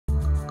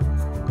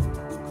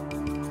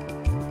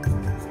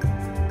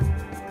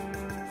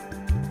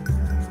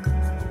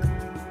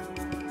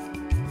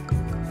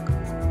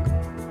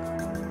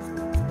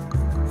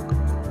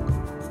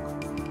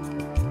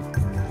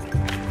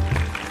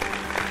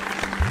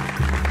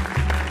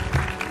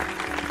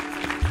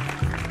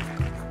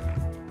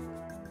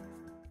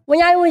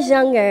When I was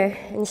younger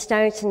and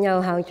started to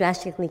know how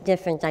drastically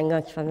different I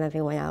looked from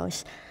everyone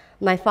else,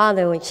 my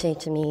father would say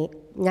to me,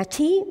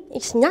 "Nati,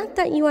 it's not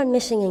that you are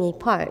missing any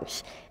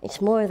parts, it's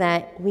more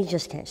that we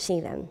just can't see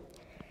them."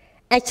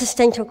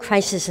 Existential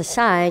crisis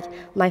aside,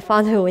 my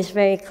father was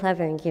very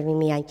clever in giving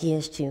me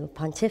ideas to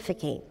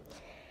pontificate.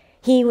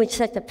 He would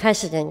set the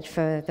precedent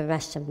for the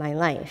rest of my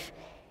life.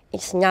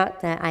 It's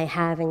not that I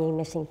have any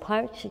missing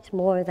parts, it's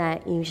more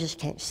that you just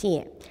can't see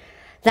it.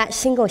 That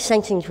single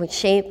sentence would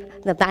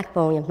shape the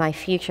backbone of my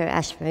future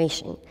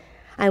aspiration.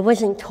 I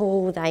wasn't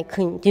told I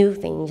couldn't do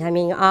things. I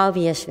mean,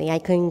 obviously, I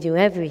couldn't do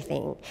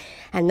everything.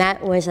 And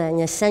that was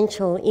an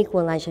essential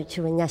equalizer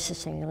to a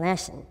necessary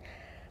lesson.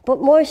 But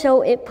more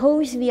so, it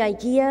posed the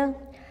idea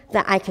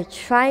that I could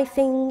try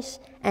things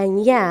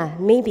and, yeah,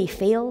 maybe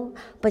fail,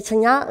 but to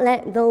not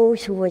let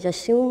those who would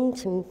assume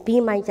to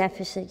be my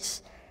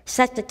deficits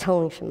set the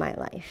tone for my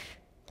life.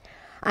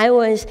 I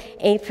was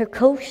a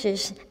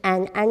precocious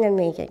and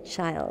animated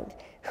child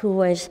who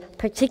was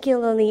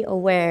particularly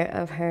aware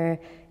of her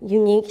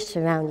unique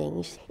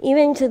surroundings,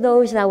 even to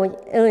those that would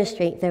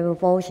illustrate their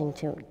revulsion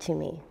to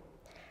me.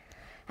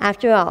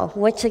 After all,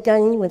 what's a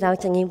gun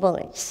without any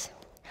bullets?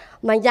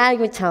 My dad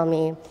would tell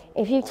me,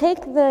 if you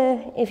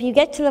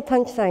get to the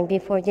punchline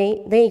before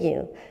they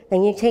do,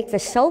 then you take the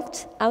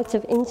salt out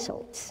of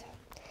insults,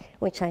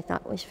 which I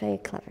thought was very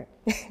clever.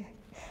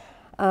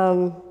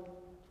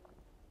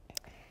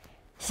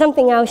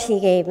 Something else he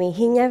gave me,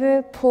 he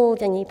never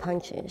pulled any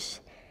punches.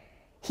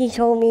 He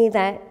told me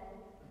that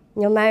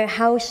no matter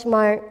how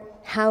smart,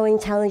 how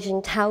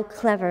intelligent, how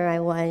clever I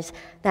was,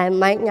 that it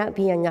might not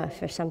be enough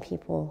for some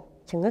people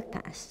to look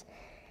past.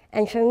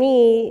 And for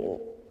me,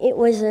 it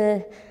was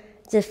a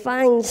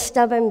defined,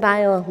 stubborn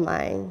battle of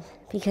mine,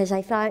 because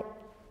I thought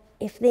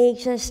if they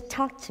just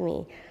talked to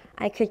me,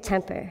 I could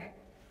temper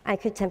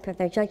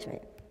their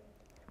judgment.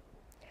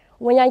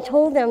 When I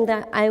told them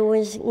that I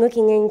was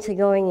looking into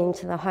going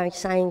into the hard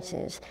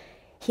sciences,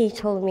 he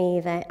told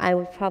me that I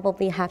would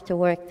probably have to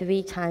work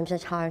 3 times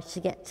as hard to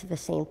get to the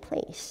same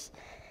place.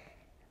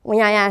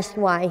 When I asked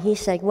why, he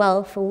said,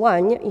 well, for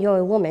one, you're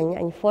a woman,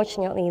 and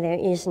fortunately there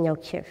is no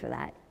cure for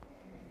that.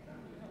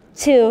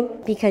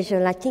 2, because you're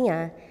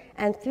Latina,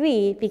 and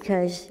 3,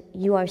 because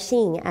you are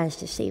seen as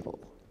disabled.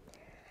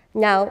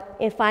 Now,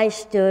 if I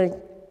stood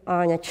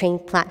on a train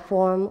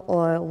platform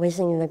or was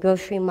in the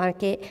grocery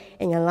market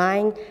in a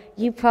line,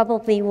 you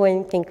probably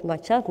wouldn't think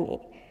much of me,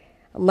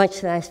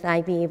 much less that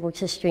I'd be able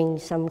to string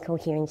some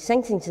coherent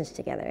sentences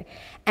together.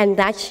 And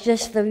that's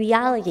just the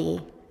reality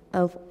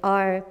of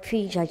our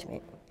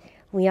prejudgment.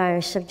 We are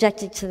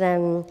subjected to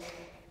them.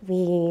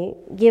 We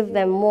give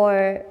them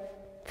more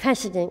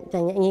precedent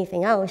than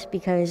anything else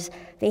because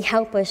they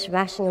help us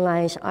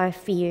rationalize our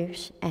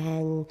fears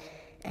and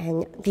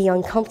the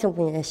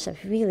uncomfortableness of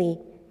really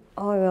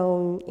our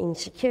own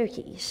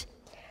insecurities.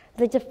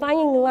 The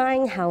defining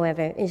line,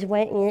 however, is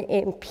when it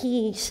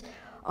impedes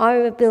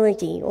our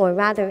ability, or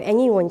rather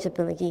anyone's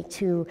ability,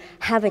 to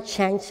have a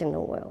chance in the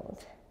world.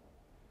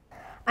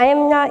 I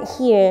am not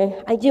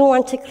here, I do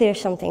want to clear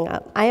something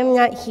up. I am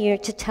not here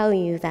to tell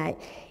you that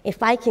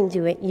if I can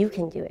do it, you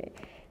can do it.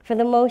 For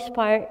the most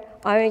part,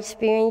 our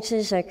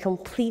experiences are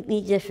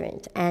completely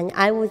different, and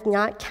I would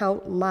not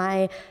count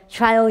my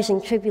trials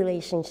and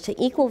tribulations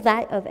to equal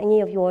that of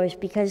any of yours,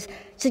 because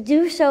to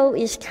do so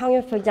is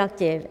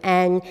counterproductive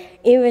and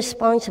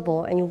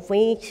irresponsible and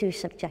way too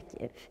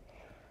subjective.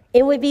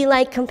 It would be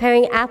like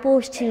comparing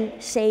apples to,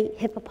 say,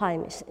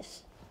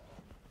 hippopotamuses.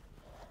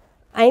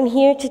 I am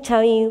here to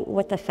tell you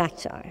what the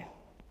facts are.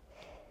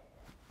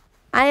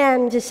 I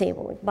am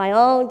disabled by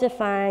all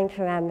defined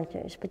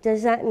parameters, but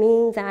does that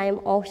mean that I am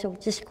also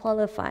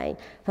disqualified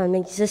from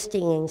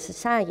existing in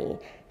society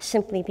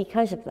simply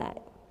because of that?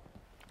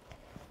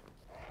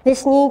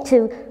 This need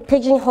to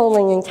pigeonhole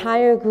an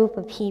entire group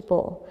of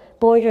people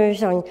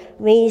borders on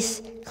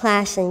race,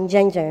 class, and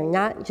gender,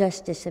 not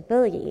just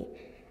disability.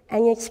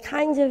 And it's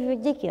kind of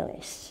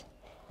ridiculous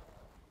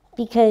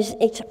because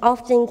it's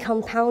often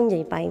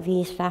compounded by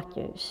these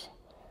factors.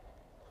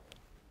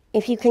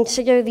 If you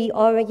consider the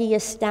already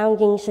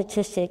astounding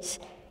statistics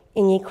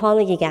in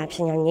equality gaps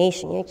in our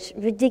nation, it's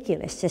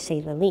ridiculous to say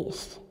the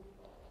least.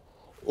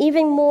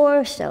 Even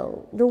more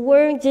so, the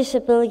word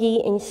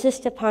disability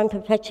insists upon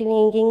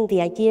perpetuating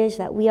the ideas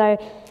that we are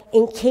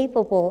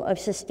incapable of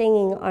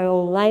sustaining our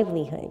own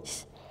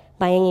livelihoods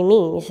by any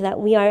means, that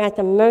we are at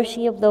the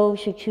mercy of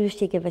those who choose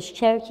to give us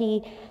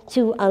charity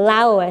to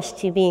allow us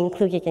to be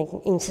included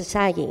in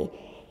society.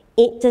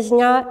 It does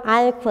not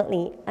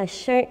adequately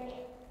assert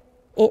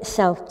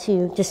itself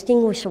to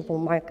distinguishable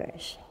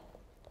markers.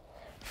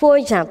 For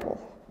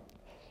example,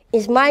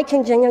 is my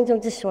congenital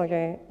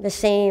disorder the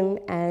same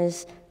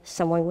as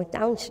someone with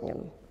Down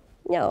syndrome?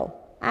 No,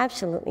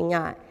 absolutely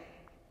not.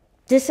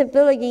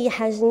 Disability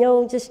has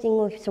no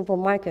distinguishable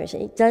markers.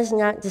 It does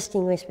not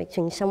distinguish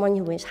between someone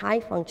who is high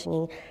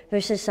functioning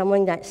versus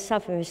someone that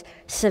suffers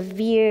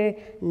severe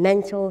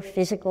mental,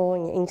 physical,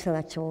 and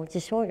intellectual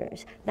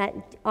disorders that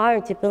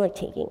are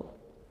debilitating.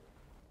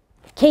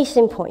 Case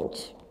in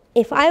point,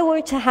 If I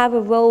were to have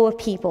a row of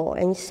people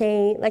and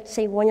say, let's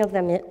say one of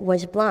them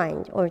was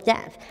blind or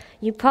deaf,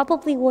 you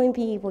probably wouldn't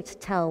be able to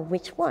tell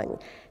which one,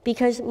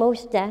 because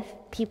most deaf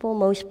people,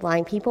 most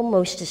blind people,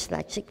 most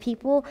dyslexic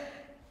people,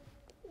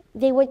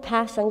 they would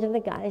pass under the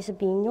guise of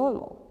being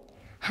normal.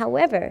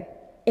 However,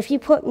 if you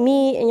put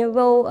me in a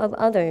row of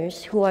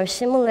others who are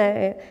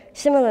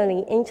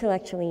similarly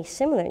intellectually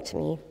similar to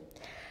me,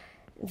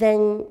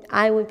 then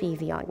I would be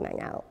the odd man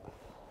out.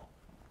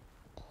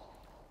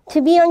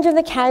 To be under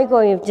the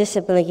category of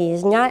disability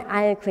is not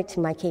adequate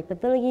to my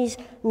capabilities,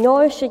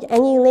 nor should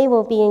any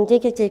label be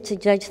indicative to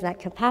judge that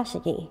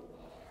capacity.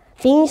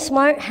 Being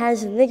smart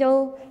has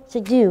little to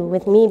do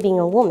with me being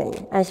a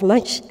woman, as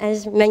much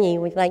as many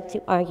would like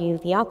to argue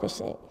the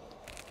opposite.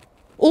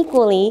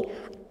 Equally,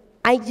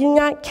 I do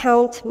not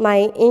count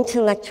my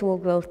intellectual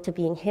growth to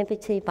be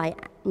inhibited by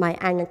my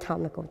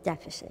anatomical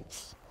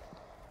deficits.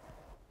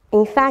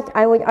 In fact,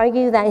 I would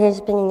argue that it has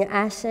been an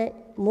asset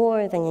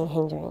more than a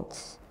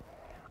hindrance.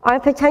 Our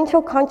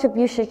potential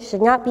contributions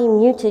should not be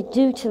muted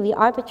due to the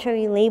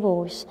arbitrary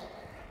labels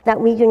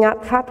that we do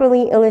not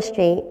properly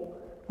illustrate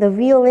the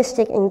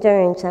realistic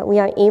endurance that we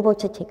are able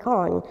to take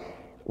on.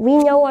 We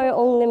know our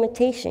own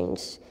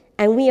limitations,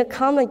 and we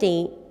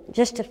accommodate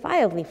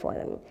justifiably for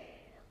them.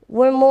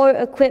 We're more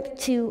equipped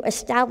to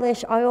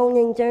establish our own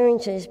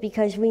endurances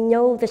because we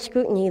know the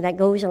scrutiny that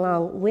goes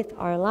along with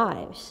our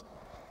lives.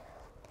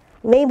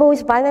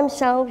 Labels by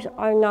themselves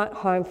are not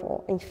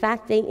harmful. In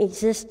fact, they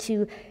exist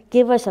to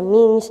give us a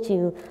means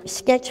to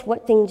sketch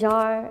what things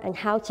are and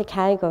how to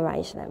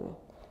categorize them.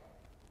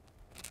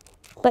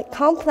 But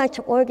complex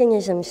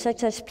organisms,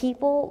 such as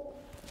people,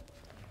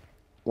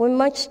 we're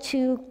much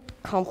too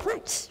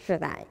complex for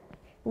that.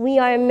 We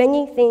are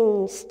many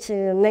things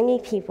to many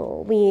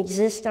people. We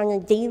exist on a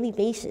daily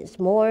basis,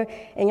 more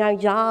in our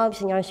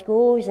jobs, in our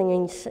schools,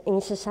 and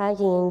in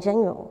society in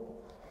general.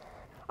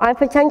 Our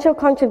potential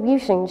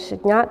contributions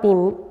should not be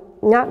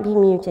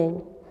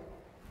muted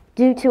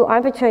due to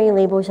arbitrary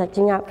labels that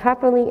do not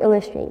properly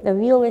illustrate the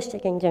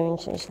realistic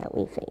endurances that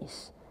we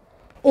face.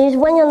 It is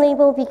when a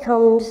label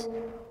becomes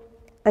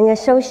an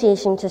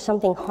association to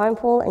something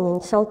harmful and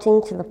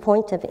insulting to the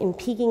point of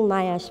impeding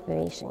my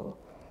aspiration.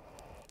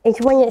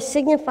 It's when it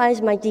signifies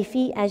my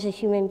defeat as a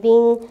human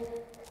being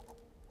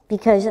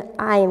because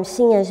I am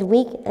seen as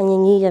weak and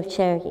in need of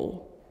charity.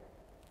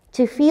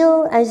 To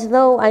feel as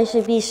though I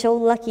should be so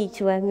lucky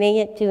to have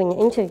made it through an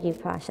interview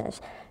process,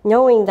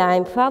 knowing that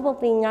I'm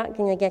probably not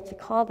going to get the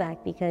call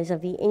back because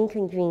of the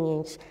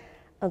inconvenience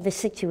of the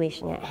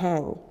situation at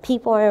hand.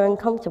 People are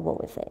uncomfortable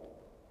with it.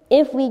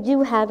 If we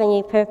do have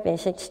any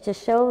purpose, it's to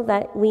show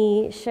that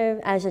we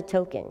serve as a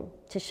token,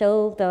 to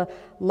show the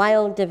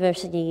mild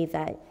diversity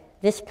that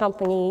this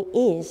company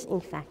is,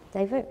 in fact,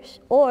 diverse,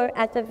 or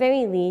at the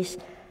very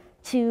least,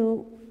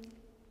 to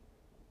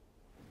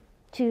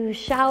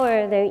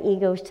shower their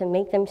egos to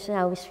make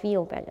themselves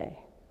feel better.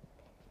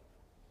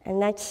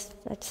 And that's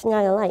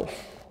not a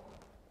life.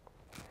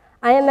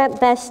 I am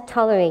at best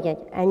tolerated,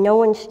 and no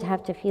one should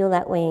have to feel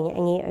that way in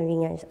any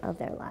arenas of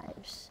their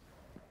lives.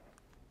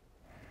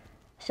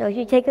 So if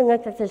you take a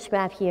look at this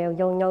graph here,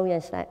 you'll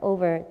notice that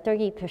over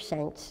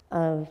 30%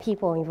 of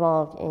people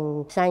involved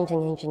in science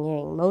and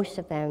engineering, most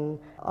of them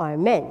are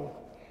men.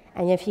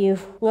 And if you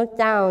look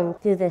down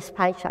through this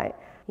pie chart,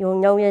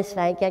 you'll notice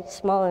that it gets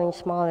smaller and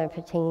smaller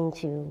pertaining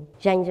to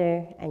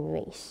gender and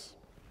race.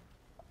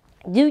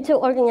 Due to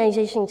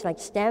organizations like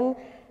STEM,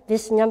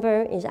 this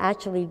number is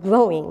actually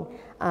growing,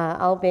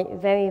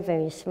 albeit very,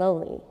 very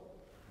slowly.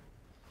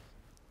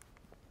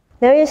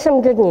 There is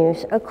some good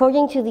news.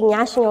 According to the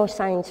National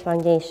Science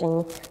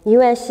Foundation,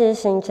 U.S.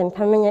 citizens and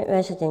permanent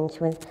residents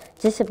with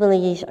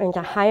disabilities earned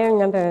a higher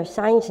number of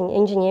science and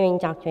engineering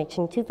doctorates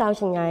in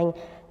 2009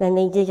 than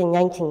they did in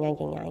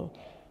 1999.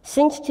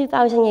 Since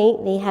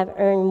 2008, they have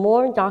earned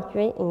more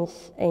doctorate in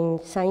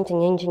science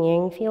and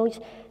engineering fields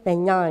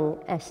than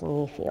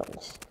non-S&E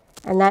fields.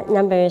 And that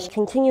number is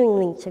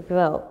continuing to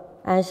grow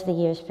as the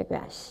years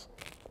progress.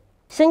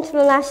 Since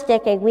the last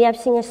decade, we have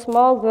seen a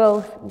small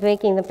growth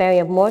breaking the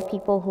barrier of more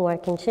people who are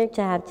considered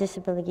to have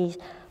disabilities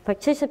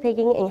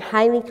participating in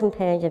highly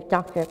competitive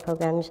doctorate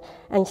programs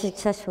and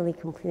successfully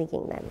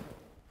completing them.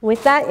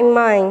 With that in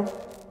mind,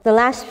 the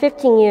last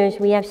 15 years,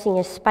 we have seen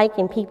a spike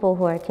in people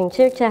who are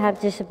considered to have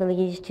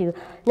disabilities to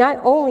not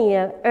only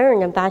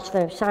earn a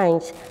Bachelor of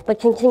Science, but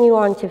continue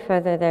on to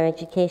further their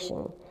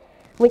education.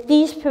 With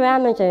these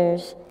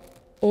parameters,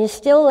 it is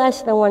still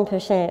less than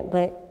 1%,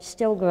 but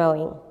still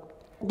growing.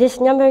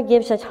 This number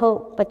gives us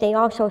hope, but they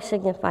also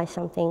signify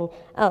something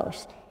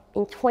else.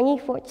 In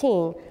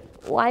 2014,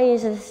 why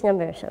is this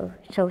number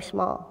so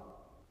small?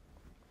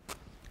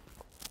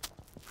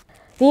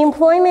 The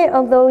employment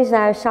of those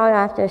that are sought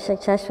after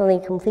successfully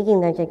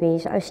completing their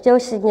degrees are still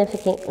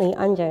significantly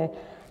under.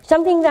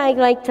 Something that I'd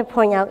like to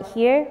point out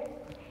here,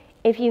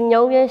 if you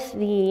notice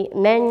the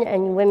men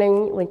and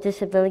women with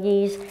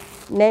disabilities,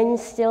 men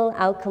still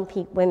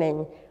outcompete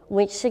women,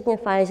 which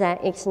signifies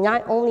that it's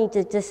not only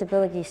the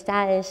disability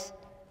status,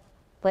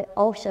 but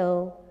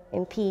also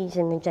impedes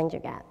in the gender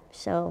gap.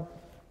 So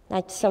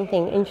that's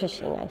something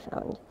interesting I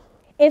found.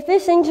 If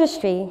this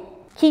industry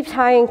keeps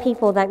hiring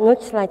people that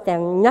looks like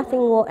them, nothing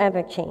will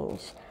ever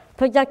change.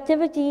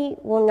 Productivity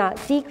will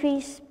not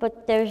decrease,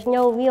 but there's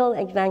no real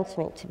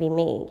advancement to be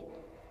made.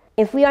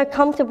 If we are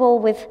comfortable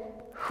with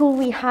who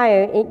we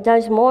hire, it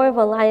does more of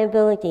a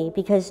liability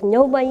because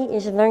nobody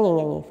is learning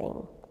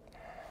anything.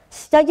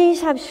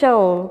 Studies have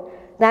shown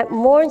that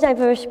more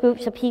diverse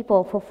groups of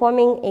people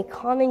performing a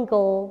common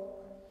goal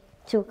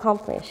to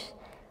accomplish,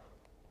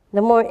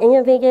 the more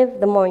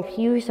innovative, the more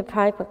infused the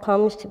product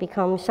becomes to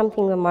become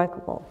something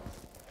remarkable.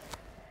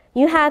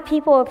 You have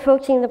people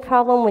approaching the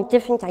problem with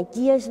different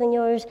ideas than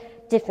yours,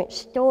 different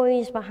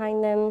stories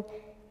behind them.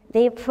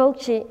 They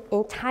approach it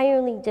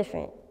entirely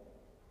different,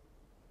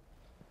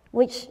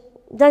 which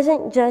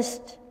doesn't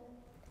just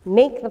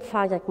make the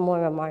project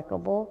more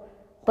remarkable,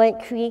 but it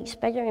creates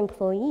better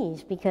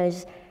employees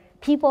because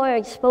people are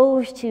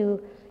exposed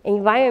to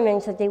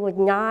environments that they would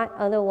not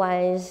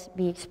otherwise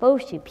be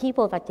exposed to,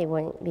 people that they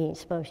wouldn't be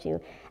exposed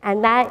to.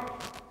 And that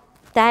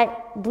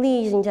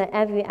bleeds into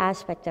every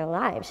aspect of their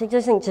lives. It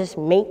doesn't just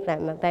make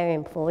them a better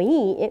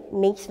employee, it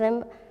makes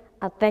them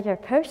a better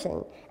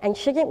person. And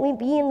shouldn't we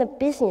be in the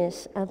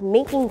business of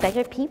making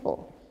better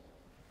people?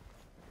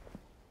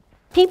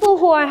 People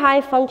who are high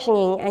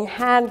functioning and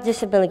have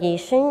disabilities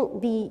shouldn't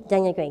be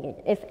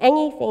denigrated. If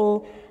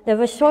anything, the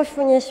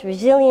resourcefulness,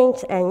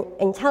 resilience, and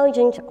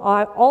intelligence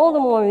are all the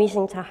more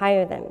reason to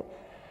hire them.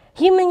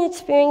 Human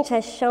experience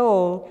has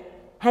shown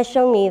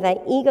me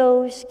that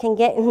egos can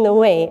get in the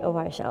way of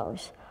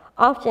ourselves,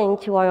 often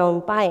to our own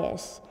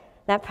bias,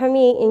 that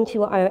permeate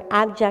into our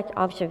abject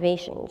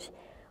observations.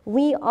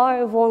 We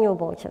are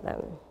vulnerable to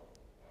them.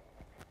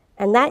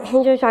 And that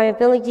hinders our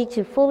ability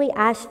to fully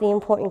ask the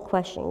important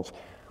questions.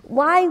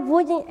 Why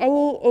wouldn't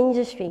any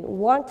industry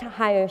want to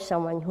hire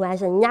someone who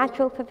has a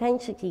natural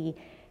propensity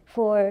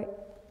for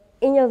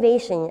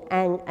innovation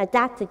and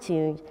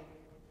adaptitude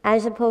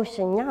as opposed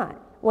to not,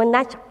 when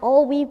that's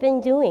all we've been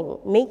doing,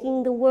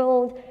 making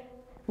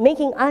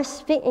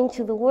us fit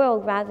into the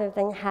world rather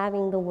than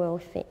having the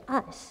world fit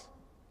us?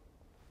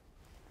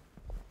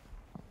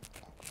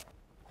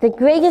 The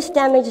greatest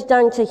damage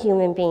done to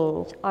human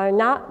beings are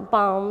not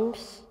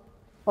bombs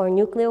or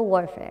nuclear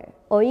warfare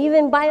or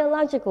even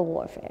biological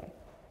warfare.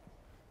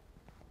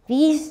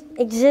 These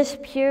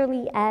exist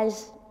purely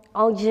as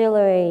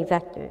auxiliary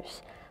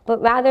vectors, but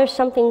rather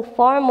something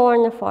far more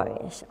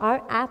nefarious,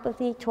 our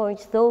apathy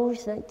towards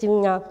those that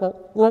do not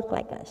look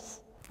like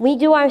us. We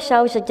do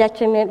ourselves a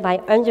detriment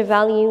by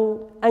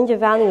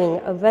undervaluing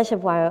a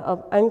reservoir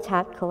of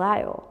untapped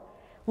collateral.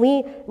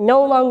 We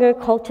no longer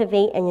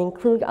cultivate and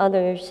include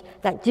others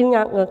that do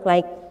not look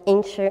like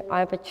insert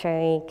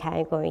arbitrary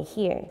category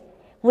here,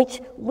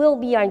 which will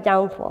be our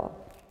downfall.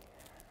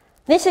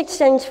 This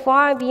extends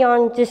far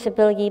beyond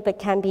disability, but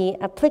can be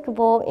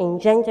applicable in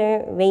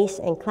gender, race,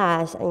 and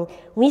class, and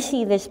we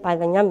see this by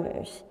the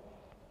numbers.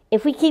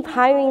 If we keep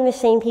hiring the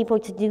same people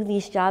to do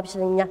these jobs,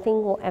 then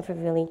nothing will ever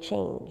really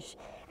change,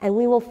 and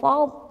we will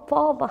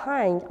fall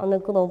behind on the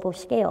global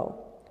scale.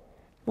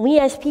 We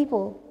as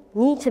people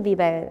need to be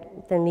better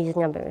than these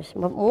numbers,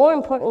 but more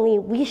importantly,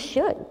 we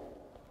should,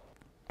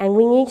 and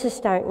we need to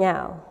start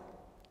now.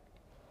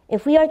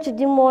 If we are to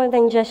do more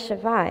than just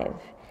survive,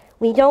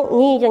 we don't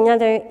need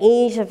another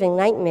age of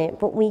enlightenment,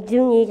 but we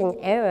do need an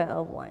era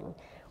of one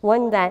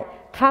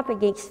that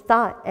propagates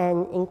thought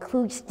and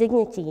includes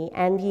dignity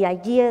and the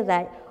idea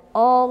that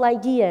all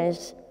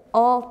ideas,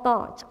 all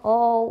thoughts,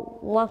 all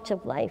walks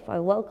of life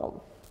are welcome.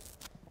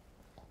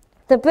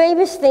 The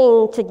bravest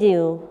thing to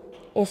do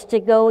is to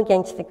go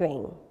against the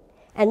grain.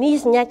 And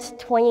these next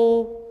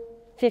 20,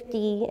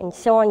 50, and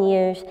so on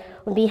years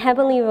will be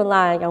heavily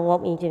relied on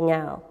what we do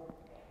now.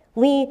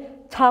 We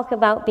talk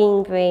about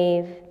being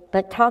brave,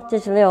 but talk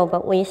does little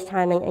but waste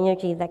time and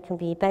energy that can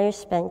be better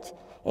spent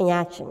in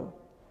action.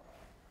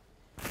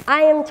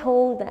 I am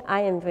told that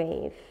I am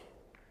brave,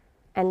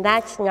 and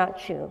that's not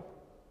true.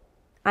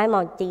 I'm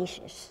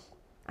audacious.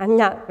 I'm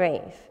not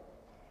brave.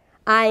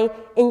 I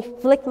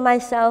inflict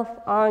myself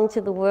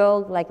onto the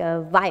world like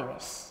a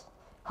virus,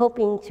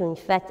 hoping to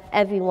infect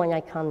everyone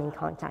I come in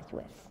contact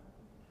with.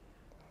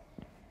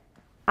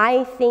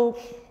 I think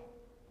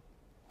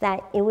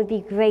that it would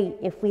be great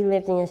if we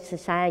lived in a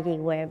society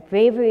where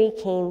bravery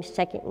came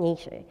second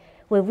nature,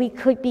 where we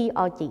could be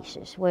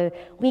audacious, where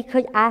we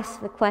could ask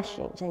the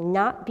questions and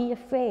not be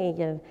afraid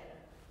of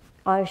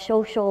our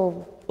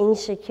social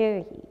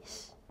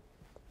insecurities.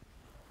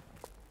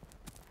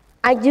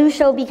 I do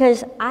so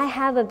because I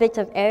have a bit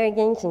of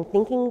arrogance in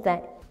thinking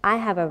that I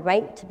have a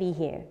right to be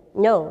here.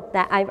 No,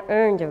 that I've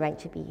earned a right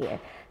to be here,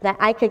 that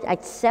I could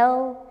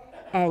excel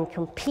and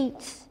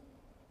compete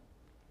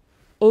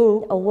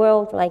in a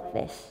world like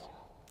this.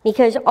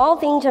 Because all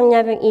things are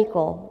never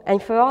equal,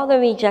 and for all the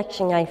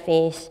rejection I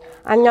face,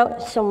 I'm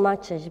not so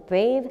much as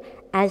brave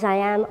as I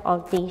am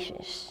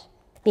audacious.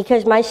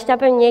 Because my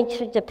stubborn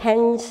nature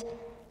depends,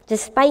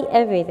 despite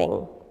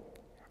everything,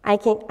 I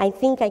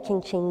think I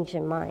can change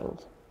your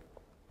mind.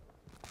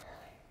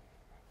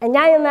 And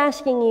I am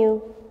asking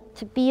you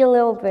to be a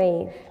little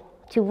brave,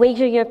 to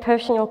wager your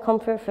personal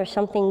comfort for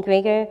something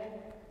greater,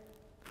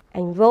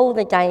 and roll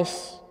the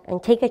dice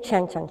and take a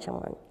chance on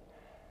someone.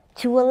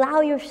 To allow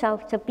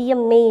yourself to be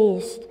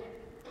amazed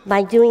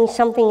by doing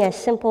something as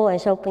simple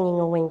as opening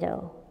a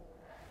window.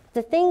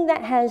 The thing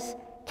that has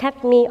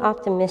kept me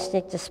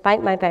optimistic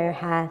despite my better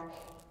half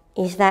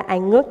is that I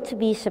look to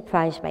be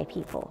surprised by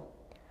people.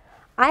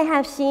 I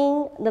have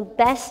seen the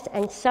best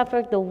and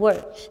suffered the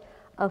worst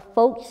of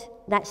folks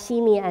that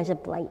see me as a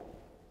blight.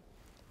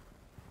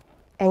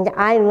 And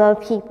I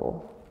love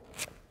people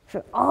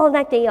for all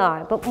that they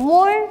are, but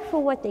more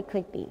for what they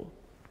could be.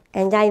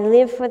 And I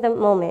live for the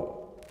moment,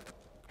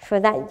 for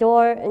that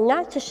door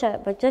not to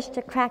shut, but just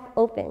to crack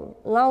open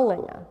long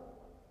enough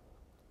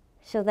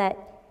so that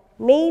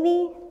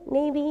maybe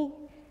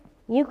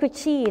you could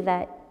see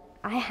that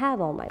I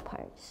have all my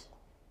parts.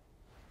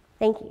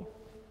 Thank you.